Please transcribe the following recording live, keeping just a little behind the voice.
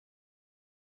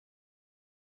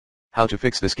How to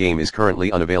fix this game is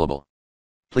currently unavailable.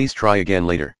 Please try again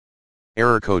later.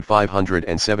 Error code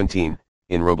 517,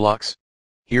 in Roblox.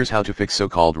 Here's how to fix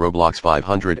so-called Roblox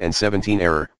 517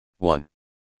 error. 1.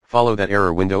 Follow that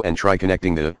error window and try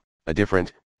connecting a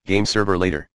different game server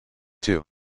later. 2.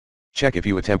 Check if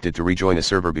you attempted to rejoin a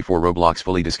server before Roblox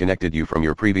fully disconnected you from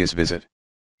your previous visit.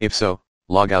 If so,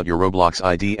 log out your Roblox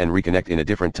ID and reconnect in a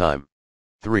different time.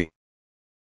 3.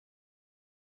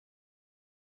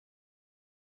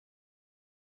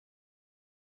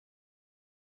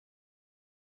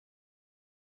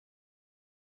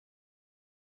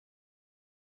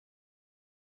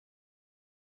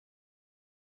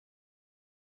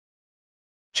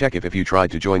 Check if you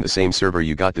tried to join the same server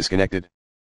you got disconnected.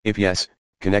 If yes,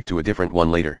 connect to a different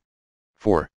one later.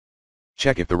 4.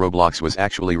 Check if the Roblox was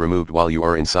actually removed while you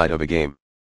are inside of a game.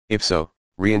 If so,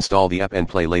 reinstall the app and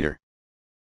play later.